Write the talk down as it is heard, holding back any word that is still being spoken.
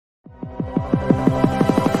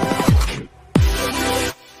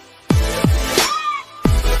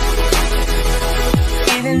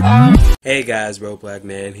Hey guys, Black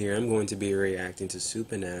Man here. I'm going to be reacting to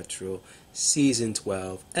Supernatural Season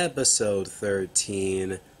 12, Episode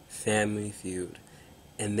 13, Family Feud.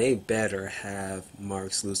 And they better have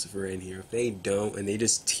Mark's Lucifer in here. If they don't, and they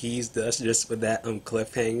just teased us just with that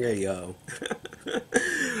cliffhanger, yo.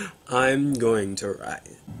 I'm going to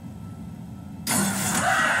riot.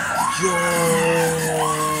 Yo!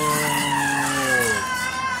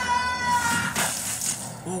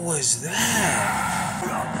 What was that?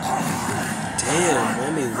 Damn,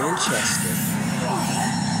 Mommy Winchester.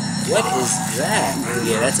 What is that? Oh,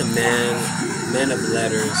 yeah, that's a man of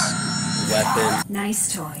letters weapon.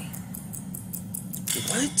 Nice toy.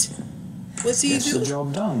 What? What's he Gets doing? the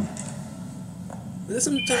job done. Is this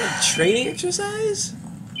some kind of training exercise?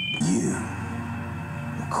 You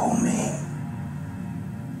call me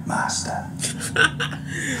Master.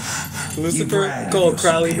 Lucifer called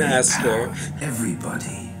Crowley Master. Power.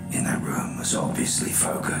 Everybody in that room was obviously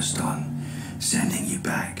focused on sending you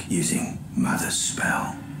back using Mother's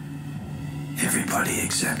spell. Everybody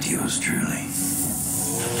except yours truly.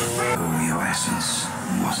 Oh, your essence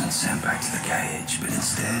wasn't sent back to the cage, but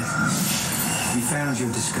instead, we found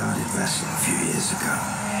your discarded vessel a few years ago.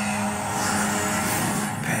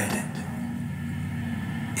 Repaired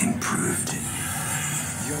it. Improved it.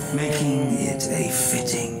 Making it a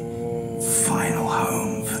fitting final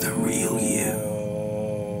home for the real you.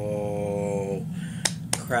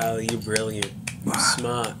 Crowley, you brilliant. You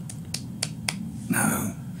smart.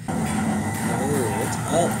 No. Oh, what's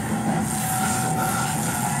up?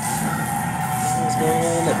 What's going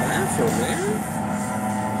on in the bathroom, man?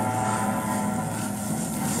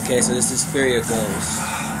 Okay, so this is Fear Your Ghost.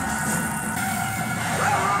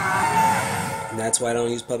 And that's why I don't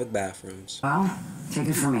use public bathrooms. Well, take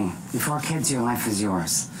it from me. Before kids, your life is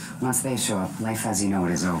yours. Once they show up, life as you know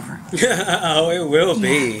it is over. Oh, it will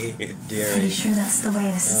be, dearie. Pretty sure that's the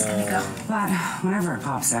way this is gonna go. But whenever it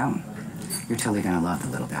pops out, you're totally gonna love the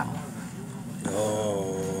little devil.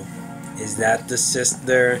 Oh, is that the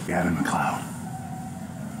sister? Gavin McLeod.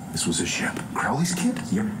 This was a ship. Crowley's kid?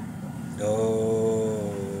 Yep.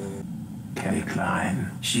 Oh. Kenny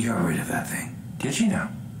Klein. She got rid of that thing. Did she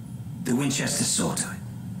now? The Winchester saw to it.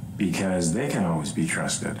 Because they can always be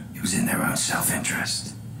trusted. It was in their own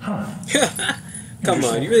self-interest. Huh. Come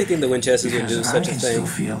on, you really think the Winchesters would do such a I can thing? still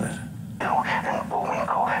feel it.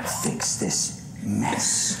 Fix this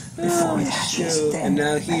mess before it hatches. And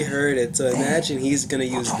now he heard it, so imagine he's gonna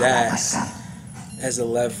use that as a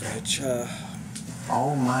leverage.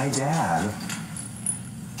 Oh, my dad.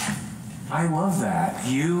 I love that.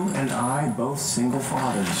 You and I, both single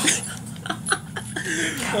fathers.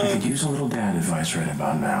 I could use a little dad advice right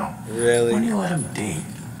about now. Really? When do you let him date?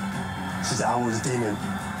 This is ours, demon.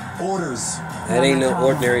 Orders. That ain't no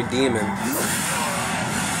ordinary demon.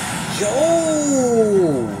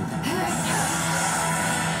 Yo!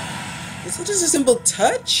 Is it just a simple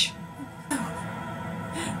touch?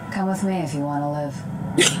 Come with me if you want to live.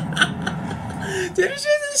 Did she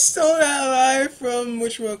just stole that line from,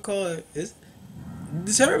 which we'll call it? Is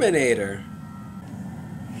the Terminator.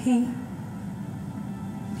 You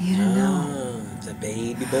don't know. Oh, it's a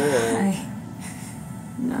baby boy.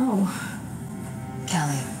 No.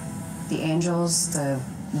 Kelly, the angels, the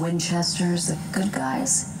Winchesters, the good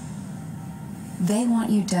guys, they want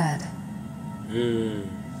you dead.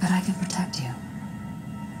 But I can protect you.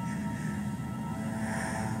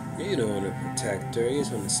 You don't want to protect her. You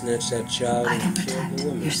just want to snatch that child I can and kill protect the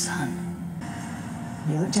woman. your son.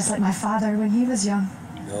 You look just like my father when he was young.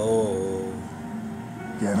 Oh.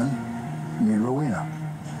 Gavin, meet Rowena.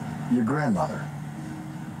 Your grandmother.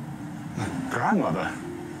 Grandmother?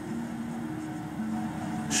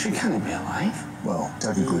 She can't be alive. Well,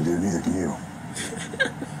 technically, dude, neither can you.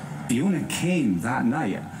 Fiona came that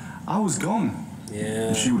night. I was gone.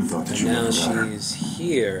 Yeah. She would have thought that you Now would have got her. she's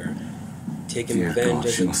here, taking Dear revenge God,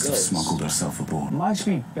 as she a must have ghost. smuggled herself aboard. Might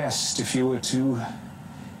be best if you were to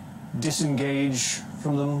disengage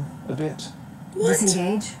from them a bit. What?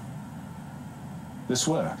 Disengage? This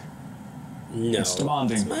work. No. It's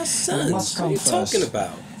demanding. It's my It son. must What are you come talking first.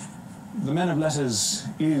 about? The Men of Letters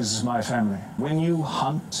is my family. When you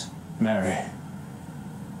hunt Mary,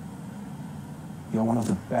 you're one of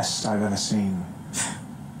the best I've ever seen.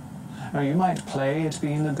 Now, you might play at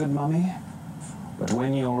being a good mummy, but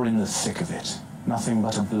when you're in the thick of it, nothing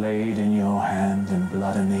but a blade in your hand and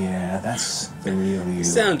blood in the air, that's the real you.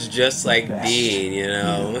 Sounds just like Best. Dean, you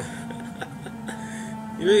know.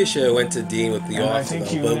 You really should have went to Dean with the And I offer, think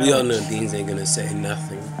though, you but we know all know it. Dean's ain't gonna say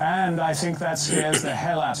nothing. And I think that scares the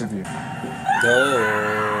hell out of you.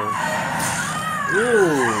 Oh.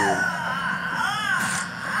 Ooh.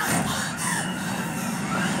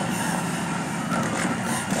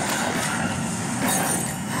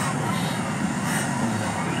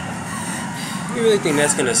 You really think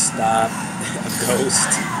that's gonna stop a ghost?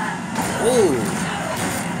 Ooh.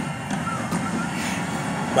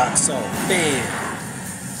 Rock salt. Bam.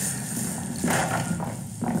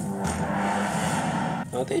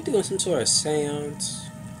 Are they doing some sort of seance?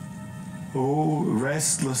 Oh,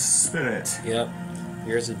 restless spirit, Yep.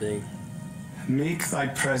 Here's the thing. make thy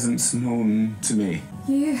presence known to me.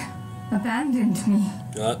 You abandoned me.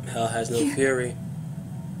 Yup. Hell has no fury.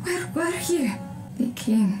 Where were you? They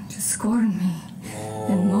came to scorn me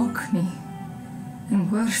and mock me.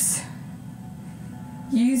 And worse,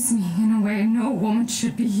 use me in a way no woman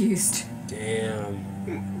should be used.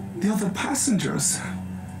 Damn. The other passengers.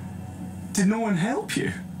 Did no one help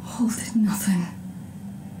you? All did nothing.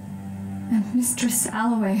 And Mistress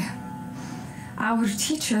Alloway, our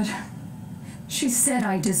teacher, she said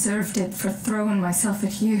I deserved it for throwing myself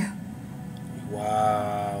at you.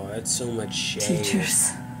 Wow. That's so much shame.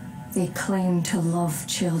 Teachers, they claim to love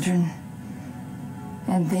children.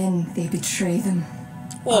 And then they betray them.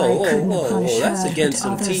 Whoa, I couldn't whoa. punish That's her, against but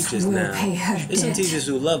some others teachers will now. pay her There's some debt. teachers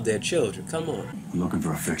who love their children. Come on. We're looking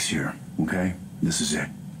for a fix here, okay? This is it.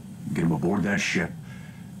 Get him aboard that ship.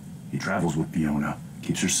 He travels with Fiona,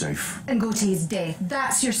 keeps her safe. And go to his death.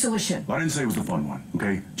 That's your solution. I didn't say it was the fun one,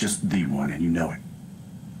 okay? Just the one, and you know it.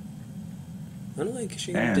 I don't like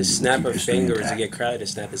she And just snap keep her this thing fingers intact. and get Crowley to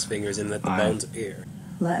snap his fingers and let the bones appear.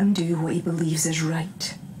 Let him do what he believes is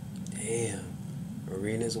right. Damn.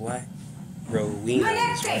 Rowena's wife.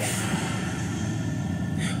 Rowena's wife.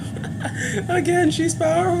 Again, she's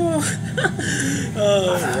powerful.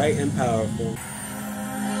 Oh, right and powerful.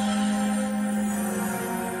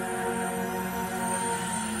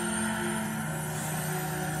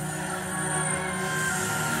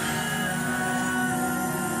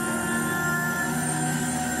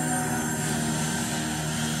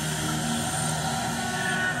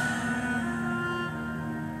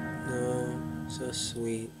 No, so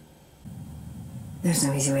sweet. There's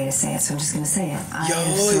no easy way to say it, so I'm just going to say it. I've Yo.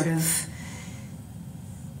 sort of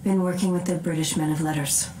been working with the British men of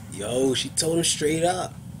letters. Yo, she told him straight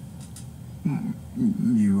up.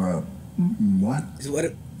 You, what?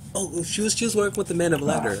 Oh, she was working with the men of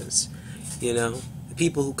letters. You know, the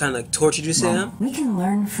people who kind of like tortured you, Sam. We can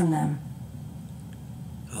learn from them.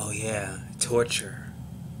 Oh yeah, torture.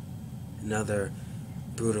 Another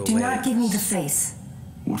brutal Do way. not give me the face.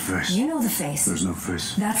 What face? You know the face. There's no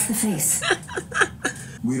face. That's the face.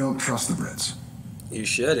 We don't trust the Brits. You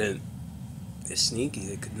shouldn't. They're sneaky.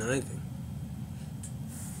 They're conniving.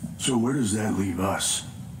 So where does that leave us?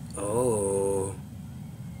 Oh.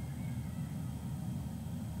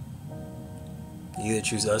 You either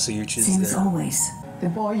choose us or you choose Same as them. always. The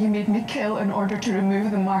boy you made me kill in order to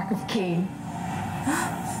remove the mark of Cain.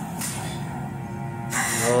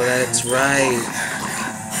 Oh, that's right.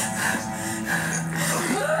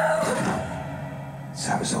 So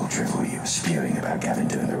that was all drivel you were spewing about Gavin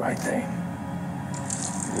doing the right thing.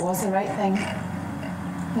 It was the right thing.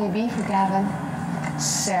 Maybe for Gavin.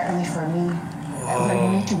 Certainly for me.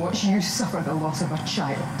 Allowing me to watch you suffer the loss of a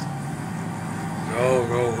child. Oh,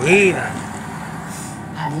 Rowena.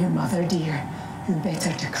 And your mother, dear, who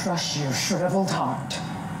better to crush your shriveled heart.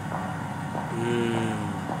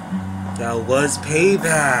 That was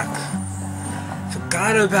payback.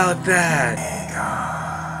 Forgot about that.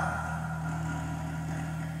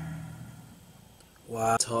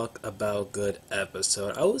 Wow. Talk about good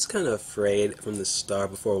episode. I was kind of afraid from the start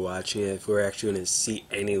before watching it if we were actually going to see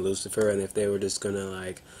any Lucifer and if they were just going to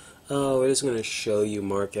like, oh, we're just going to show you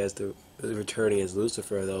Mark as the returning as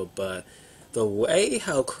Lucifer though. But the way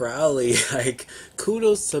how Crowley, like,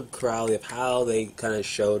 kudos to Crowley of how they kind of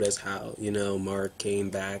showed us how, you know, Mark came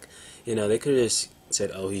back. You know, they could have just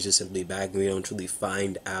said, oh, he's just simply back and we don't truly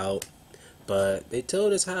find out. But they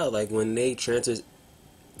told us how, like, when they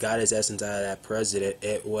got his essence out of that president,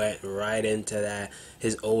 it went right into that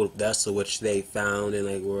his old vessel, which they found and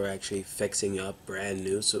like we're actually fixing up brand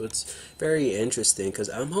new. So it's very interesting because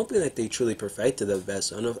I'm hoping that they truly perfected the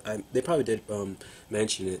vessel. I know they probably did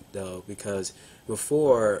mention it though, because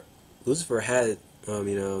before Lucifer had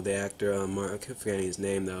you know, the actor Mark, I keep forgetting his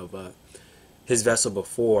name though, but his vessel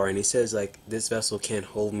before, and he says like, this vessel can't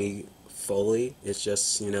hold me fully. It's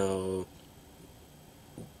just, you know,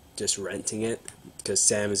 just renting it because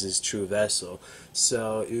Sam is his true vessel.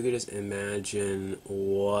 So you could just imagine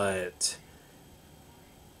what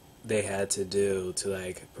they had to do to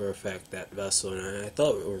like perfect that vessel. And I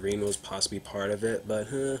thought Rowena was possibly part of it, but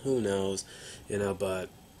who knows, you know. But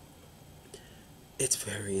it's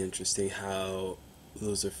very interesting how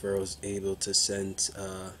Lucifer was able to send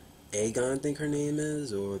Aegon, I think her name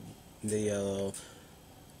is, or the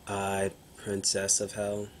Yellow-Eyed Princess of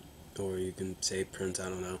Hell, or you can say Prince, I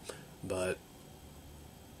don't know, but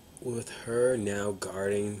with her now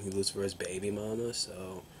guarding Lucifer's baby mama,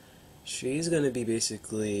 so she's going to be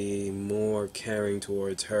basically more caring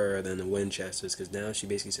towards her than the Winchesters, because now she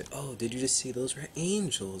basically said, oh, did you just see those were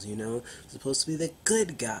angels, you know, supposed to be the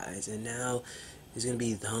good guys, and now it's going to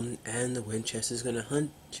be them and the Winchesters going to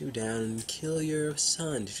hunt you down and kill your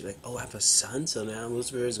son. She's like, oh, I have a son, so now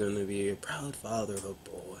Lucifer is going to be a proud father of a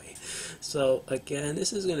boy. So again,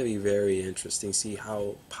 this is going to be very interesting, see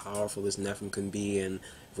how powerful this Nephilim can be, and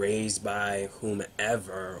raised by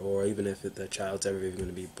whomever, or even if the child's ever even going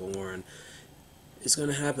to be born. It's going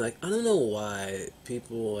to happen. Like, I don't know why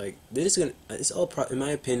people, like, they're just going to, it's all, in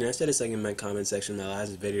my opinion, I said this like in my comment section in my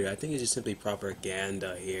last video, I think it's just simply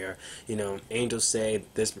propaganda here. You know, angels say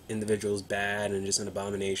this individual's bad and just an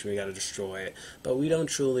abomination, we got to destroy it. But we don't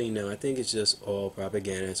truly know. I think it's just all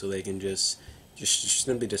propaganda so they can just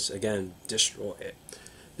simply again, destroy it.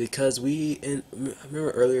 Because I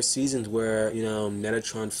remember earlier seasons where, you know,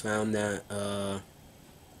 Metatron found that,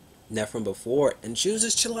 Nephilim before, and she was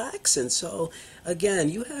just chillaxing. So again,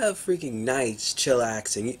 you have freaking knights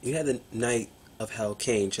chillaxing. You had the Knight of Hell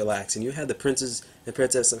Cain chillaxing. You had the Princess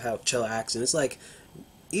of Hell chillaxing. It's like,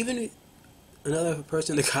 even another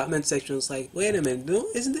person in the comment section was like, wait a minute, no,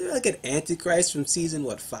 isn't there like an Antichrist from season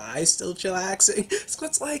 5 still chillaxing? So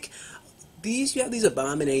it's like, you have these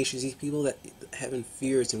abominations, these people that having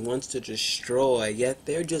fears and wants to destroy, yet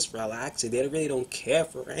they're just relaxing. They really don't care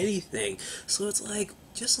for anything. So it's like,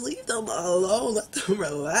 just leave them alone. Let them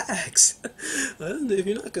relax. If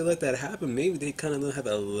you're not gonna let that happen, maybe they kind of have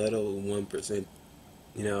a little 1%,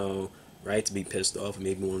 you know, right to be pissed off and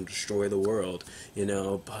maybe want to destroy the world, you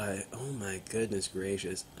know. But oh my goodness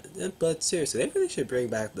gracious! But seriously, they really should bring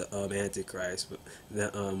back the Antichrist, the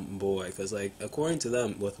boy, because like according to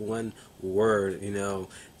them, with one word, you know,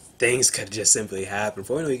 things could just simply happen.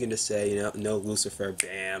 For you know, you can just say, you know, no Lucifer,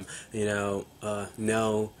 bam, you know,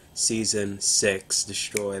 no season 6,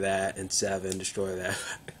 destroy that, and 7, destroy that.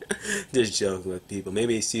 Just joking with people.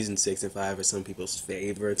 Maybe season 6 and 5 are some people's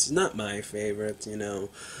favorites. Not my favorites, you know.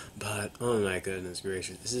 But oh my goodness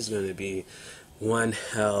gracious, this is going to be one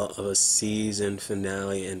hell of a season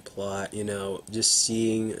finale and plot. You know, just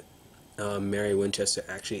seeing Mary Winchester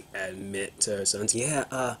actually admit to her sons,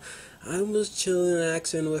 yeah, I was chilling and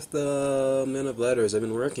acting with the Men of Letters. I've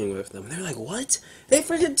been working with them. And they're like, what? They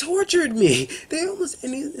freaking tortured me. They almost,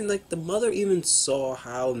 and like the mother even saw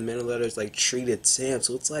how the Men of Letters like treated Sam.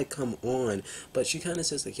 So it's like, come on. But she kind of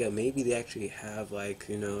says like, yeah, maybe they actually have like,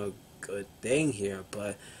 you know, a good thing here.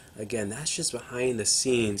 But again, that's just behind the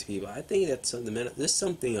scenes, people. I think that's something, there's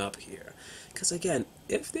something up here. Because again,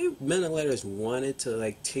 if the Men of Letters wanted to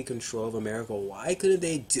like take control of America, why couldn't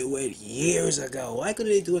they do it years ago? Why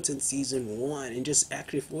couldn't they do it since season 1 and just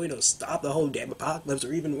actually, you know, stop the whole damn apocalypse,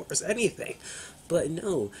 or even worse, anything? But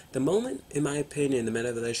no, the moment, in my opinion, the Men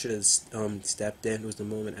of Letters should have stepped in was the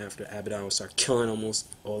moment after Abaddon would start killing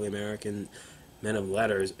almost all the American Men of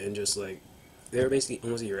Letters, and just like, they were basically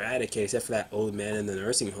almost eradicated, except for that old man in the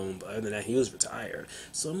nursing home. But other than that, he was retired.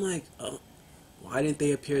 So I'm like, why didn't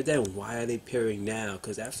they appear then? Why are they appearing now?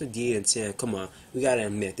 Because after Dean and Sam, come on, we gotta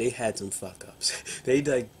admit, they had some fuck-ups. They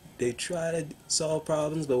try to solve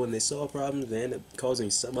problems, but when they solve problems, they end up causing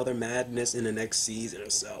some other madness in the next season or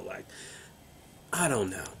so. Like, I don't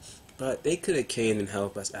know. But they could have came and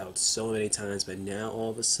helped us out so many times, but now all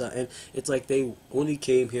of a sudden, it's like they only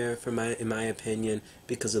came here, in my opinion,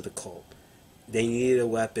 because of the cult. They needed a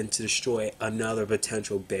weapon to destroy another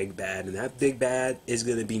potential big bad, and that big bad is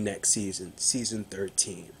going to be next season, season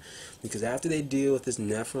 13. Because after they deal with this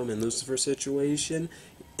Nephilim and Lucifer situation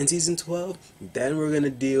in season 12, then we're going to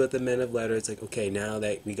deal with the Men of Letters. It's like, okay, now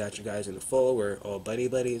that we got you guys in the fold, we're all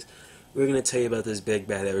buddies, we're going to tell you about this big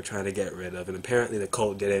bad that we're trying to get rid of, and apparently the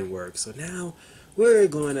cult didn't work. So now we're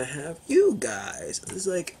going to have you guys. It's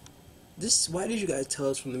like, why did you guys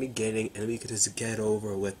tell us from the beginning and we could just get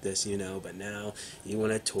over with this, you know? But now you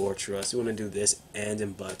want to torture us, you want to do this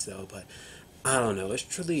and buts though. But I don't know, it's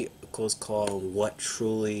truly a close call on what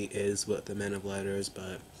truly is with the Men of Letters.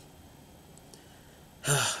 But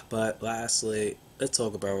lastly, let's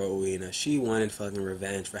talk about Rowena. She wanted fucking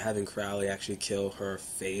revenge for having Crowley actually kill her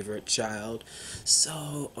favorite child.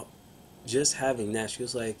 So just having that, she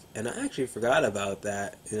was like, and I actually forgot about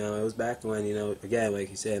that, you know, it was back when, you know, again,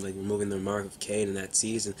 like you said, like removing the mark of Cain in that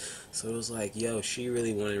season. So it was like, yo, she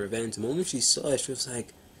really wanted revenge. The moment she saw it, she was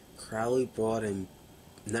like, Crowley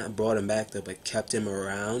not brought him back though, but kept him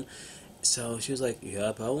around. So she was like,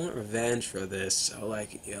 yup, I want revenge for this. So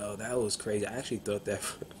like, yo, that was crazy. I actually thought that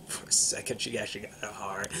for a second she actually got a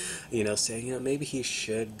heart, you know, saying, you know, maybe he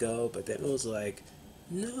should go. But then it was like,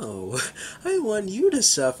 No, I want you to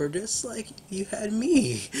suffer just like you had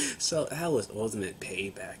me. So that was ultimate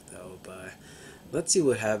payback though, but let's see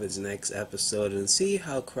what happens next episode and see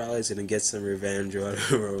how Crowley's gonna get some revenge on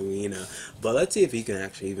Rowena. But let's see if he can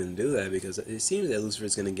actually even do that, because it seems that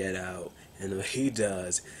Lucifer's gonna get out, and when he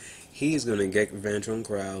does, he's gonna get revenge on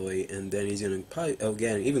Crowley, and then he's gonna probably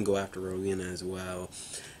again even go after Rowena as well.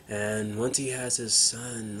 And once he has his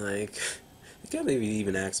son, like, you can't maybe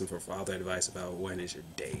even ask him for father advice about when is your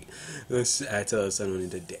date. I tell his son when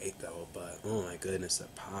to date though, but oh my goodness, the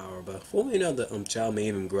power. But for we know the child may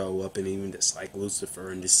even grow up and even dislike Lucifer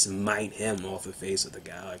and just smite him off the face of the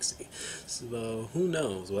galaxy. So who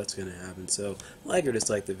knows what's gonna happen. So like or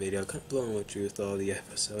dislike the video, comment below on what you thought of the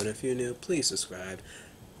episode. And if you're new, please subscribe.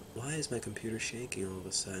 Why is my computer shaking all of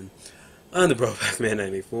a sudden? I'm the Brokeback Man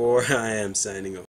 94. I am signing off.